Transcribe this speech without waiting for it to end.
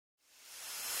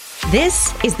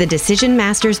This is the Decision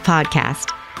Masters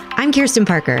Podcast. I'm Kirsten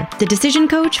Parker, the decision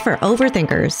coach for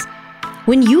overthinkers.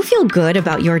 When you feel good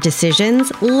about your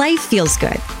decisions, life feels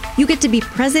good. You get to be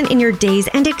present in your days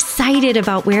and excited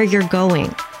about where you're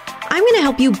going. I'm going to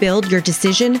help you build your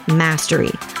decision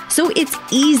mastery so it's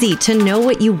easy to know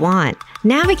what you want,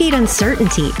 navigate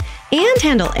uncertainty, and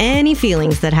handle any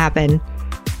feelings that happen.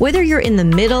 Whether you're in the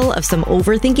middle of some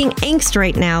overthinking angst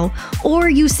right now, or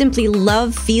you simply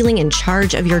love feeling in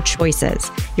charge of your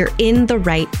choices, you're in the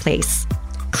right place.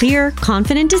 Clear,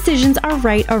 confident decisions are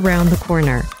right around the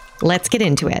corner. Let's get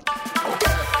into it.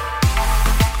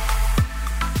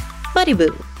 Buddy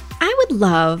Boo, I would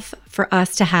love for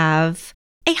us to have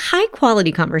a high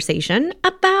quality conversation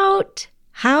about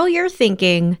how you're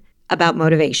thinking about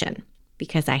motivation,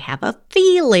 because I have a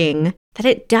feeling that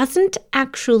it doesn't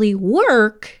actually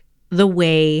work the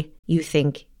way you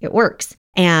think it works.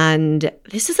 And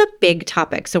this is a big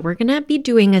topic. So we're going to be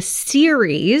doing a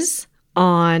series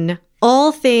on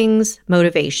all things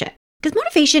motivation, because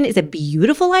motivation is a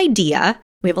beautiful idea.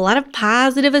 We have a lot of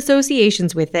positive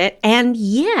associations with it. And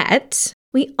yet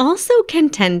we also can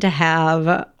tend to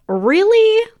have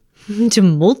really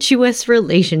tumultuous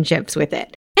relationships with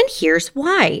it. And here's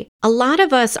why. A lot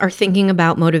of us are thinking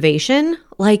about motivation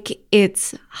like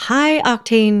it's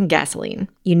high-octane gasoline.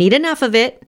 You need enough of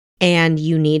it, and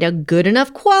you need a good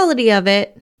enough quality of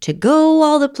it to go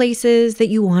all the places that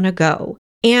you want to go.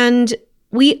 And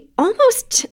we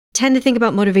almost tend to think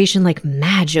about motivation like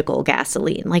magical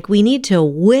gasoline, like we need to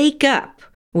wake up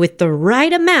with the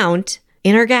right amount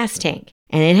in our gas tank,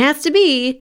 and it has to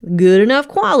be good enough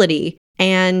quality.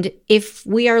 And if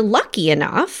we are lucky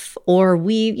enough, or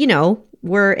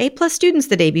we're A+ students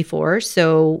the day before,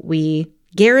 so we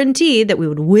guaranteed that we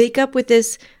would wake up with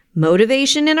this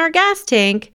motivation in our gas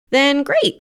tank, then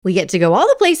great. We get to go all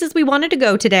the places we wanted to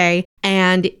go today,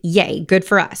 and yay, good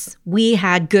for us. We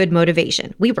had good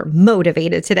motivation. We were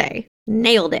motivated today.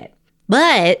 Nailed it.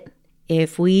 But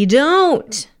if we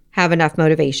don't have enough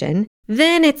motivation,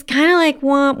 then it's kind of like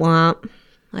womp womp.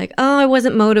 Like, oh, I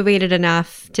wasn't motivated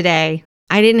enough today.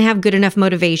 I didn't have good enough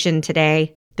motivation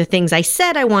today. The things I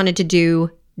said I wanted to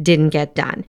do didn't get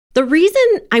done. The reason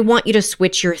I want you to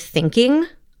switch your thinking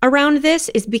around this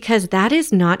is because that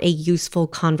is not a useful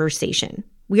conversation.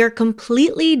 We are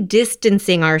completely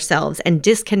distancing ourselves and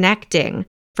disconnecting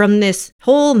from this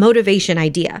whole motivation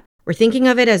idea. We're thinking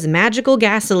of it as magical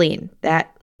gasoline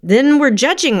that then we're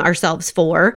judging ourselves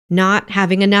for not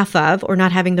having enough of or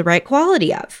not having the right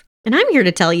quality of. And I'm here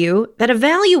to tell you that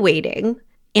evaluating,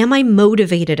 am I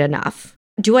motivated enough?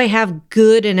 Do I have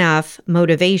good enough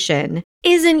motivation?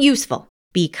 Isn't useful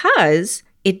because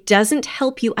it doesn't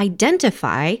help you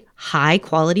identify high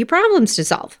quality problems to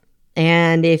solve.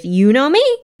 And if you know me,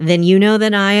 then you know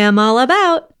that I am all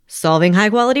about solving high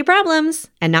quality problems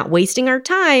and not wasting our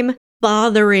time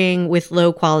bothering with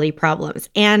low quality problems.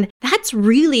 And that's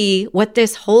really what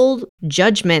this whole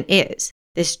judgment is.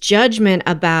 This judgment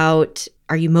about,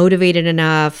 are you motivated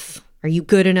enough? Are you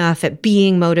good enough at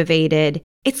being motivated?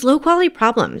 It's low quality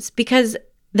problems because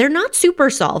they're not super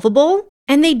solvable,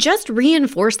 and they just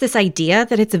reinforce this idea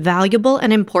that it's valuable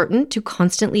and important to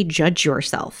constantly judge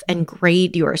yourself and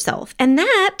grade yourself. And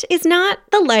that is not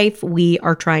the life we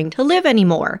are trying to live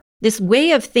anymore. This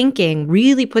way of thinking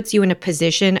really puts you in a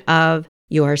position of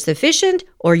you are sufficient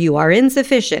or you are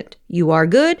insufficient. You are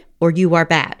good or you are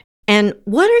bad. And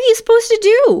what are you supposed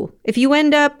to do if you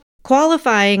end up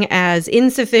qualifying as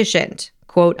insufficient,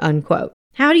 quote unquote?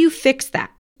 How do you fix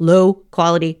that low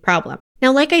quality problem?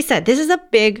 Now, like I said, this is a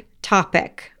big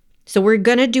topic. So we're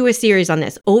going to do a series on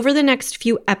this. Over the next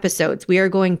few episodes, we are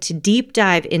going to deep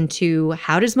dive into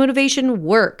how does motivation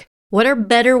work? What are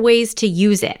better ways to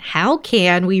use it? How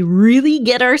can we really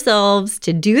get ourselves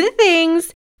to do the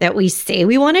things that we say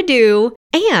we want to do?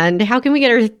 And how can we get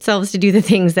ourselves to do the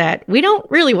things that we don't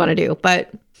really want to do,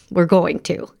 but we're going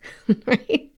to,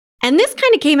 right? And this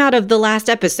kind of came out of the last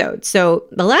episode. So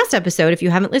the last episode, if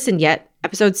you haven't listened yet,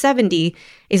 episode 70,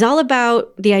 is all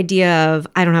about the idea of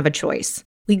I don't have a choice.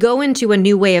 We go into a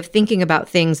new way of thinking about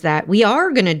things that we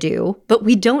are going to do, but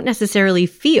we don't necessarily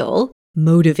feel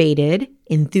motivated,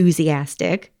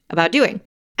 enthusiastic about doing.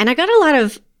 And I got a lot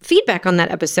of feedback on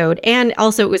that episode. And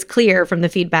also it was clear from the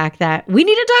feedback that we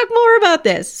need to talk more about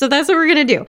this. So that's what we're going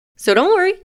to do. So don't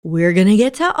worry, we're going to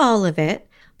get to all of it.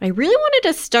 But I really wanted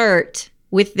to start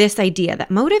with this idea that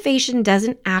motivation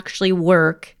doesn't actually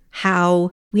work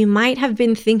how we might have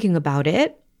been thinking about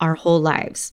it our whole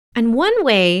lives. And one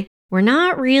way we're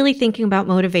not really thinking about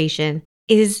motivation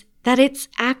is that it's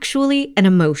actually an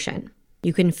emotion.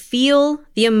 You can feel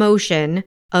the emotion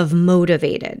of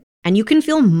motivated. And you can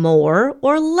feel more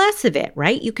or less of it,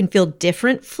 right? You can feel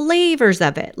different flavors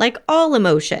of it, like all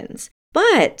emotions.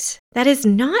 But that is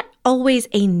not always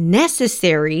a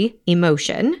necessary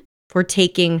emotion for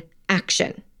taking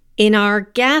action. In our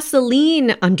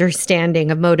gasoline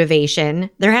understanding of motivation,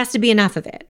 there has to be enough of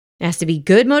it. It has to be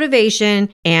good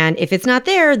motivation. And if it's not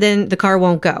there, then the car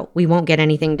won't go. We won't get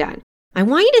anything done. I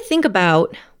want you to think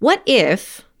about, what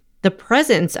if the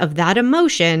presence of that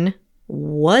emotion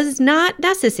was not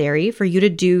necessary for you to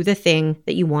do the thing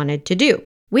that you wanted to do?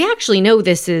 We actually know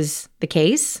this is the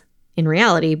case in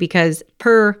reality because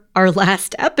per our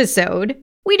last episode,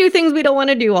 we do things we don't want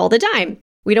to do all the time.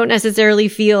 We don't necessarily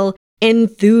feel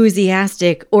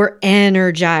enthusiastic or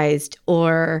energized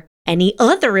or any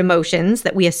other emotions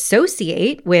that we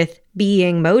associate with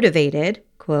being motivated,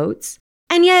 quotes,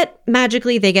 and yet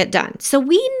magically they get done. So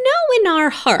we know in our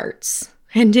hearts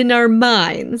and in our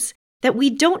minds that we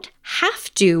don't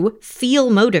have to feel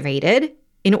motivated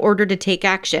in order to take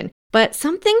action. But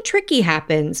something tricky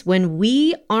happens when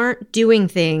we aren't doing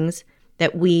things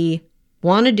that we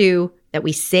want to do, that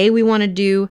we say we want to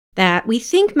do, that we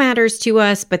think matters to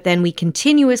us, but then we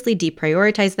continuously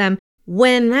deprioritize them.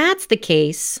 When that's the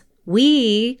case,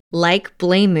 we like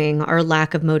blaming our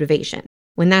lack of motivation.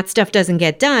 When that stuff doesn't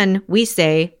get done, we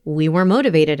say we weren't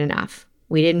motivated enough.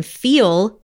 We didn't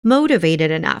feel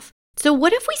motivated enough. So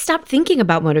what if we stopped thinking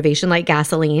about motivation like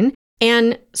gasoline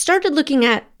and started looking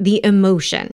at the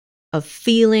emotion of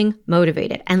feeling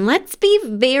motivated? And let's be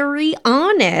very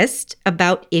honest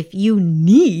about if you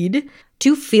need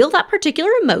to feel that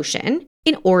particular emotion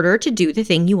in order to do the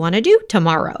thing you want to do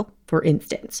tomorrow, for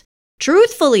instance.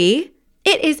 Truthfully,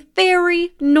 it is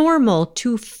very normal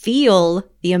to feel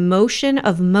the emotion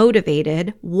of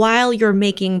motivated while you're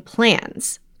making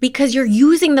plans because you're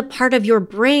using the part of your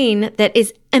brain that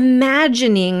is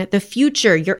imagining the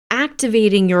future. You're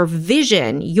activating your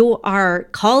vision. You are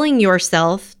calling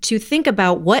yourself to think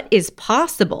about what is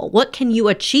possible. What can you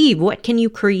achieve? What can you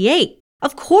create?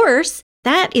 Of course,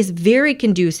 that is very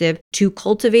conducive to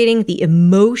cultivating the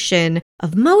emotion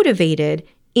of motivated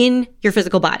in your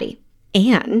physical body.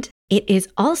 And it is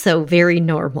also very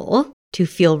normal to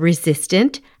feel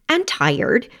resistant and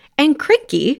tired and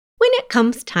cranky when it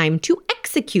comes time to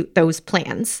execute those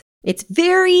plans. It's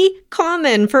very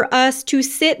common for us to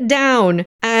sit down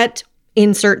at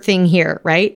insert thing here,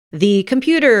 right? The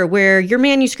computer where your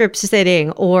manuscript's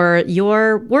sitting or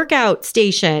your workout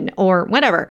station or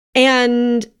whatever,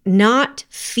 and not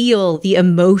feel the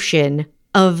emotion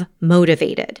of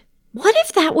motivated. What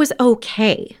if that was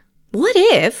okay? What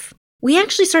if we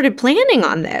actually started planning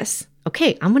on this?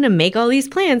 Okay, I'm going to make all these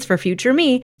plans for future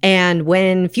me. And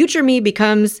when future me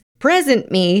becomes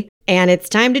present me and it's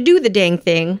time to do the dang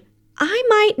thing, I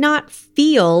might not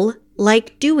feel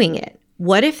like doing it.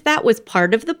 What if that was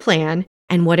part of the plan?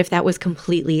 And what if that was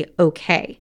completely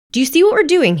okay? Do you see what we're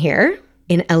doing here?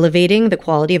 In elevating the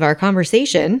quality of our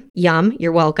conversation, yum,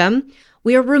 you're welcome,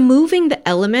 we are removing the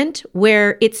element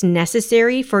where it's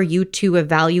necessary for you to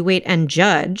evaluate and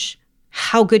judge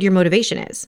how good your motivation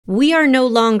is. We are no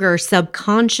longer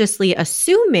subconsciously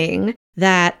assuming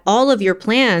that all of your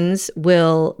plans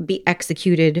will be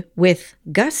executed with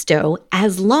gusto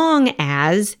as long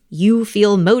as you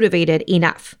feel motivated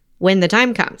enough when the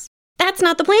time comes. That's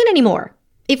not the plan anymore.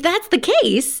 If that's the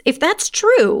case, if that's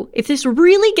true, if this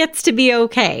really gets to be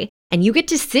okay, and you get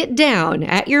to sit down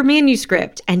at your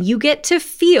manuscript and you get to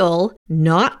feel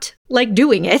not like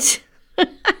doing it,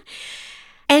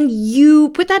 and you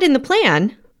put that in the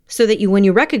plan so that when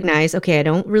you recognize, okay, I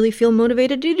don't really feel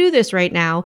motivated to do this right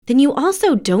now, then you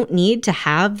also don't need to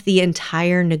have the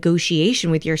entire negotiation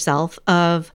with yourself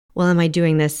of, well, am I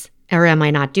doing this or am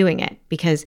I not doing it?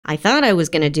 Because I thought I was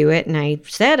going to do it and I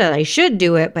said I should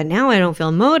do it, but now I don't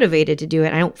feel motivated to do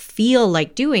it. I don't feel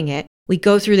like doing it. We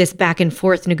go through this back and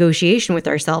forth negotiation with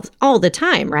ourselves all the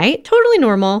time, right? Totally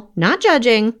normal, not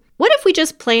judging. What if we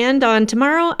just planned on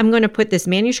tomorrow, I'm going to put this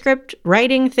manuscript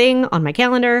writing thing on my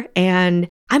calendar and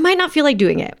I might not feel like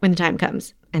doing it when the time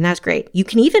comes. And that's great. You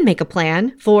can even make a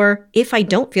plan for if I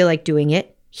don't feel like doing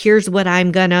it, here's what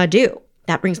I'm gonna do.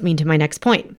 That brings me to my next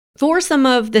point. For some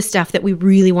of the stuff that we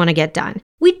really want to get done,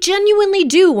 we genuinely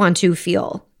do want to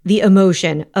feel the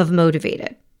emotion of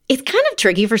motivated. It's kind of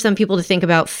tricky for some people to think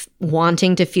about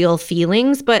wanting to feel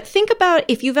feelings, but think about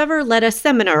if you've ever led a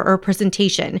seminar or a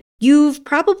presentation, you've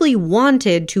probably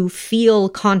wanted to feel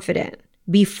confident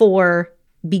before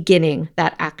beginning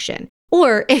that action.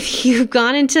 Or if you've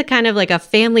gone into kind of like a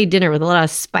family dinner with a lot of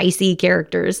spicy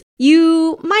characters,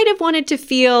 you might have wanted to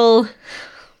feel,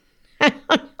 I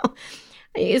don't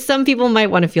know, some people might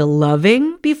want to feel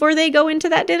loving before they go into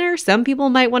that dinner. Some people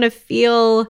might want to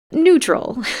feel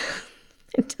neutral.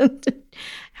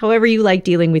 However you like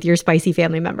dealing with your spicy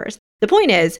family members. The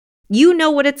point is, you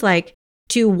know what it's like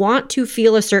to want to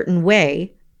feel a certain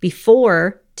way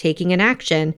before taking an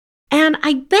action. And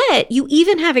I bet you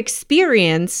even have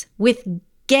experience with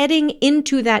getting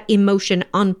into that emotion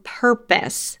on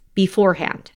purpose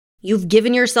beforehand. You've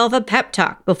given yourself a pep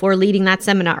talk before leading that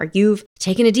seminar. You've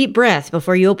taken a deep breath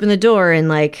before you open the door and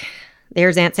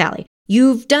there's Aunt Sally.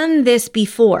 You've done this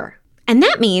before. And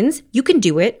that means you can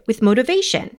do it with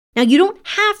motivation. Now, you don't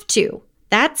have to.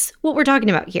 That's what we're talking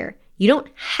about here. You don't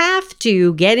have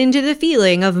to get into the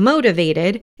feeling of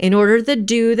motivated in order to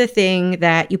do the thing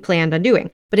that you planned on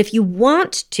doing. But if you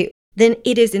want to, then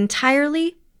it is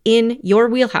entirely in your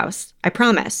wheelhouse, I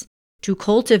promise, to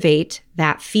cultivate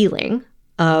that feeling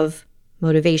of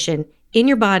motivation in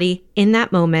your body in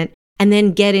that moment, and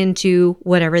then get into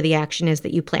whatever the action is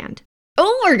that you planned.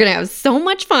 Oh, we're going to have so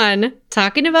much fun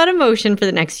talking about emotion for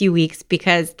the next few weeks,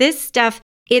 because this stuff,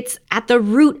 it's at the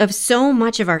root of so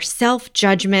much of our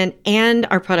self-judgment and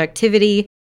our productivity.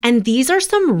 And these are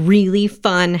some really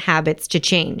fun habits to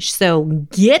change. So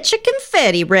get your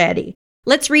confetti ready.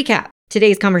 Let's recap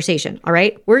today's conversation, all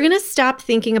right? We're going to stop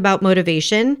thinking about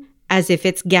motivation as if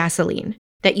it's gasoline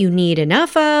that you need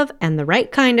enough of and the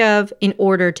right kind of in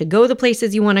order to go the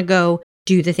places you want to go,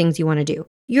 do the things you want to do.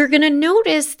 You're going to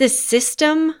notice this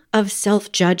system of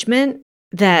self-judgment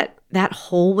that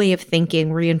whole way of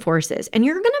thinking reinforces. And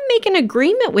you're going to make an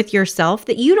agreement with yourself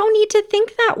that you don't need to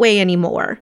think that way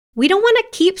anymore. We don't want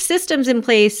to keep systems in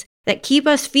place that keep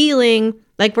us feeling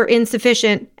like we're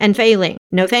insufficient and failing.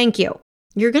 No, thank you.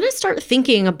 You're going to start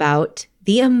thinking about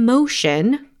the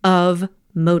emotion of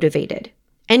motivated.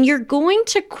 And you're going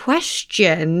to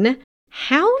question,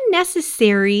 how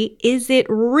necessary is it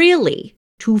really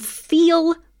to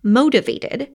feel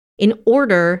motivated in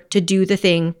order to do the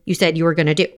thing you said you were going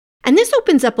to do? And this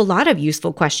opens up a lot of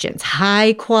useful questions,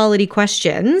 high quality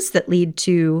questions that lead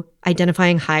to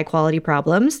identifying high quality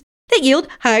problems that yield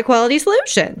high quality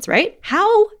solutions, right?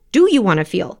 How do you want to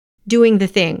feel doing the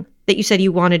thing that you said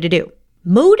you wanted to do?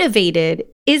 Motivated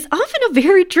is often a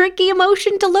very tricky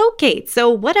emotion to locate. So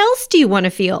what else do you want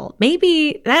to feel?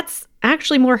 Maybe that's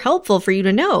actually more helpful for you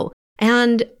to know.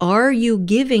 And are you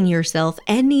giving yourself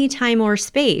any time or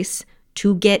space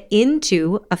to get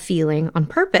into a feeling on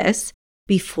purpose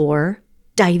before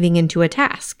diving into a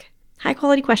task? High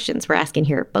quality questions we're asking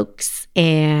here, folks.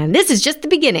 And this is just the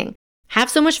beginning.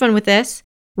 Have so much fun with this.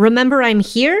 Remember, I'm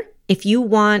here if you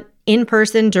want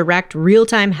in-person, direct,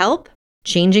 real-time help,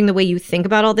 changing the way you think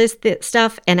about all this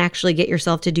stuff and actually get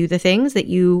yourself to do the things that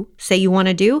you say you want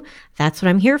to do. That's what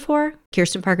I'm here for.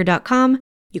 KirstenParker.com.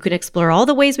 You can explore all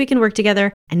the ways we can work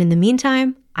together. And in the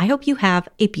meantime, I hope you have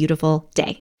a beautiful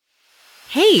day.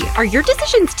 Hey, are your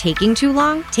decisions taking too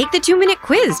long? Take the 2-minute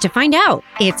quiz to find out.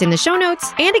 It's in the show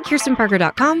notes and at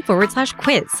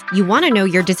KirstenParker.com/quiz. You want to know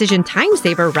your decision time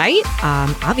saver, right?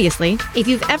 Obviously. If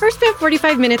you've ever spent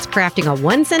 45 minutes crafting a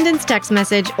 1-sentence text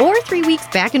message or 3 weeks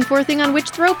back and forthing on which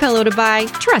throw pillow to buy,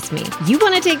 trust me, you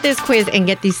want to take this quiz and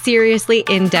get these seriously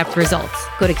in-depth results.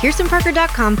 Go to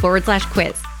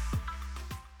KirstenParker.com/quiz.